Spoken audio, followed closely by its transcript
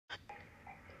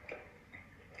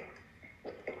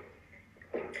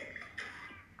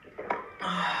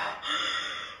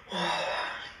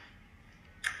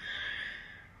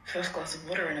First glass of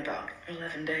water in about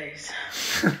 11 days.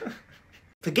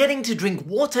 Forgetting to drink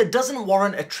water doesn't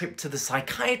warrant a trip to the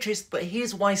psychiatrist, but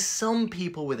here's why some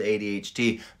people with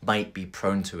ADHD might be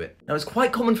prone to it. Now, it's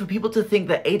quite common for people to think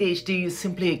that ADHD is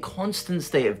simply a constant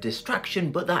state of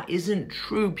distraction, but that isn't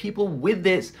true. People with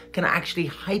this can actually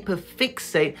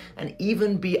hyperfixate and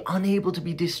even be unable to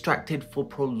be distracted for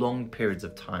prolonged periods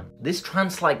of time. This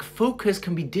trance-like focus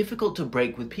can be difficult to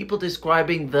break, with people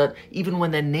describing that even when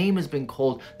their name has been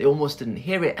called, they almost didn't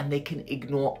hear it, and they can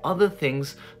ignore other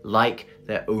things like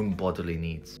their own bodily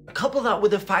needs. Couple that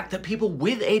with the fact that people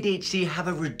with ADHD have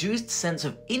a reduced sense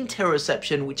of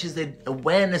interoception, which is the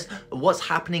awareness of what's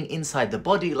happening inside the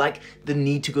body, like the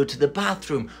need to go to the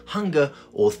bathroom, hunger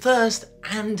or thirst,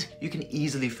 and you can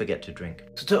easily forget to drink.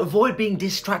 So to avoid being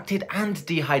distracted and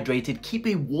dehydrated, keep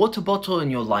a water bottle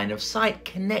in your line of sight,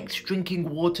 connect drinking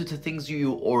water to things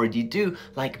you already do,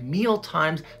 like meal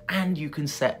times, and you can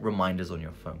set reminders on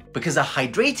your phone. Because a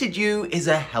hydrated you is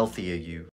a healthier you.